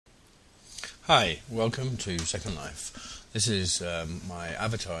Hi, welcome to Second Life. This is my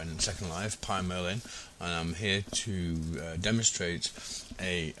avatar in Second Life, Merlin, and I'm here to demonstrate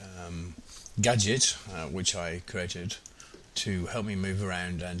a gadget which I created to help me move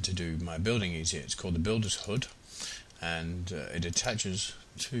around and to do my building easier. It's called the Builder's HUD, and it attaches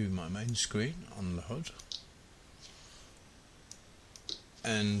to my main screen on the HUD.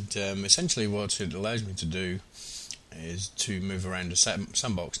 And essentially what it allows me to do is to move around a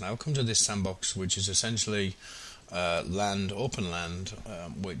sandbox. Now I'll come to this sandbox, which is essentially open land,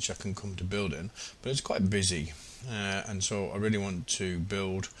 which I can come to build in, but it's quite busy, and so I really want to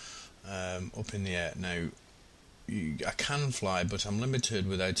build up in the air. Now I can fly, but I'm limited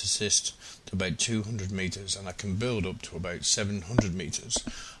without assist to about 200 meters, and I can build up to about 700 meters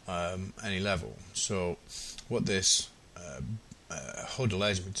any level. So what this HUD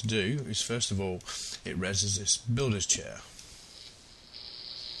allows me to do is, first of all, it raises this builder's chair.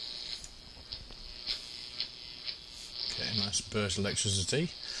 Okay, nice burst of electricity,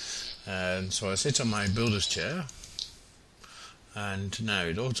 and so I sit on my builder's chair, and now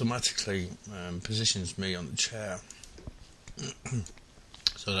it automatically positions me on the chair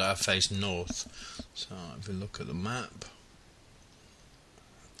so that I face north. So if we look at the map,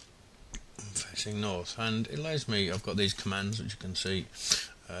 facing north, and it allows me, I've got these commands which you can see,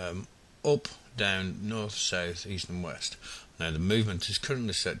 up, down, north, south, east and west. Now the movement is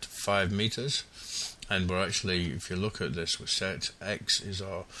currently set to 5 meters, and we're actually, if you look at this, we're set X is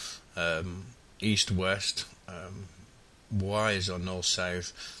our east west, Y is our north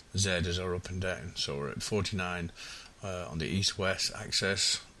south, Z is our up and down. So we're at 49 on the east west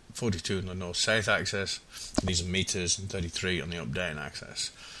axis, 42 on the north south axis, these are meters, and 33 on the up down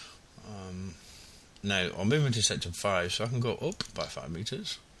axis. Now our movement is set to 5, so I can go up by 5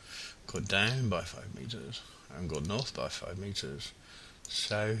 meters, go down by 5 meters, and go north by 5 meters,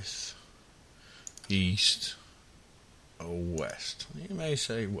 south, east, or west. You may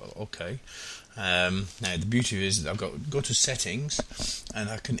say, well, okay. Now the beauty is that I've got go to settings, and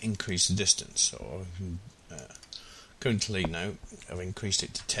I can increase the distance. So I can, currently now I've increased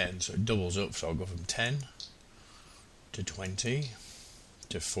it to 10, so it doubles up. So I'll go from 10 to 20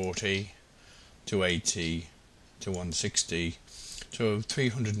 to 40 to 80 to 160 to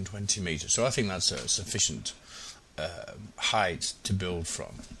 320 meters. So I think that's a sufficient height to build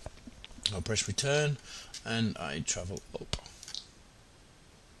from. I'll press return and I travel up.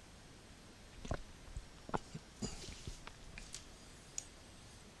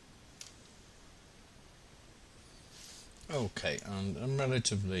 Okay, and I'm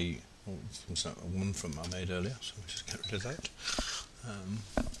relatively, it's not one from I made earlier, so we'll just get rid of that.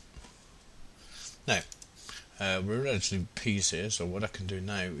 Now, we're relatively peace here, so what I can do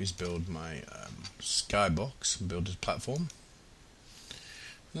now is build my skybox, build a platform.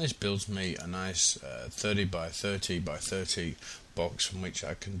 And this builds me a nice 30 by 30 by 30 box from which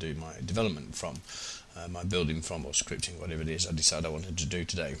I can do my development from, my building from, or scripting, whatever it is I decide I wanted to do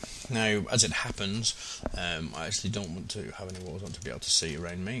today. Now, as it happens, I actually don't want to have any walls. I want to be able to see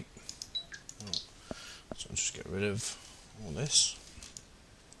around me. So I'll just get rid of all this.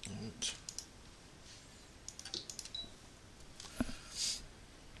 Right.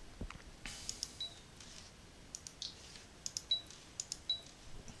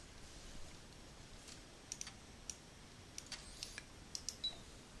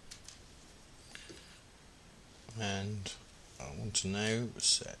 And I want to now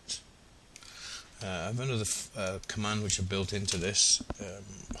set I have another command which I built into this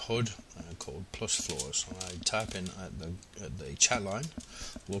HUD called plus floors. So I type in at the chat line,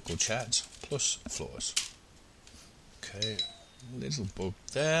 local chat plus floors. Okay, little bug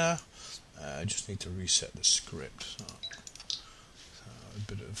there. I just need to reset the script. So a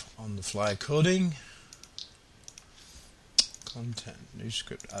bit of on the fly coding. Content, new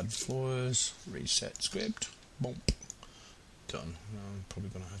script, add floors, reset script. Boom. Done. I'm probably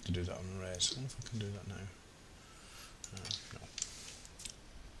going to have to do that on arrays. I wonder if I can do that now. No.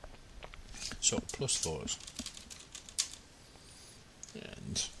 So, plus floors.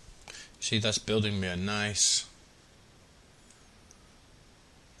 And see, that's building me a nice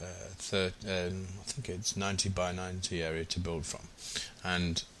I think it's 90 by 90 area to build from.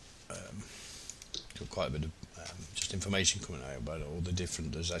 And got quite a bit of just information coming out about all the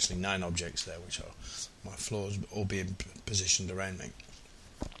different, there's actually 9 objects there which are my floors all being positioned around me.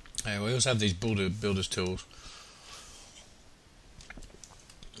 We also have these builders tools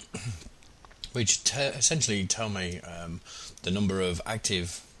which essentially tell me the number of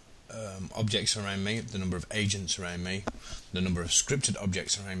active objects around me, the number of agents around me, the number of scripted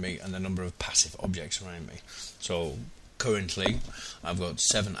objects around me, and the number of passive objects around me. So Currently, I've got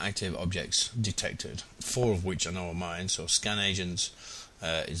 7 active objects detected, 4 of which I know are mine. So scan agents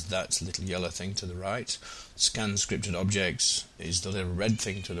is that little yellow thing to the right. Scan scripted objects is the little red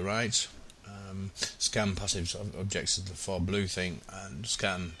thing to the right. Scan passive objects is the far blue thing, and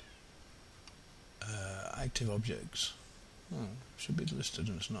scan active objects should be listed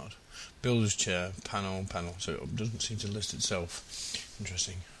and it's not. Builder's chair, panel, so it doesn't seem to list itself.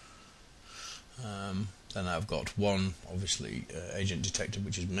 Interesting. Then I've got 1, obviously, agent detected,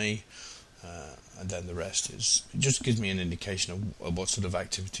 which is me, and then the rest is, it just gives me an indication of what sort of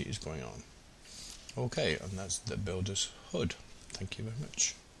activity is going on. Okay, and that's the builder's HUD. Thank you very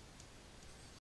much.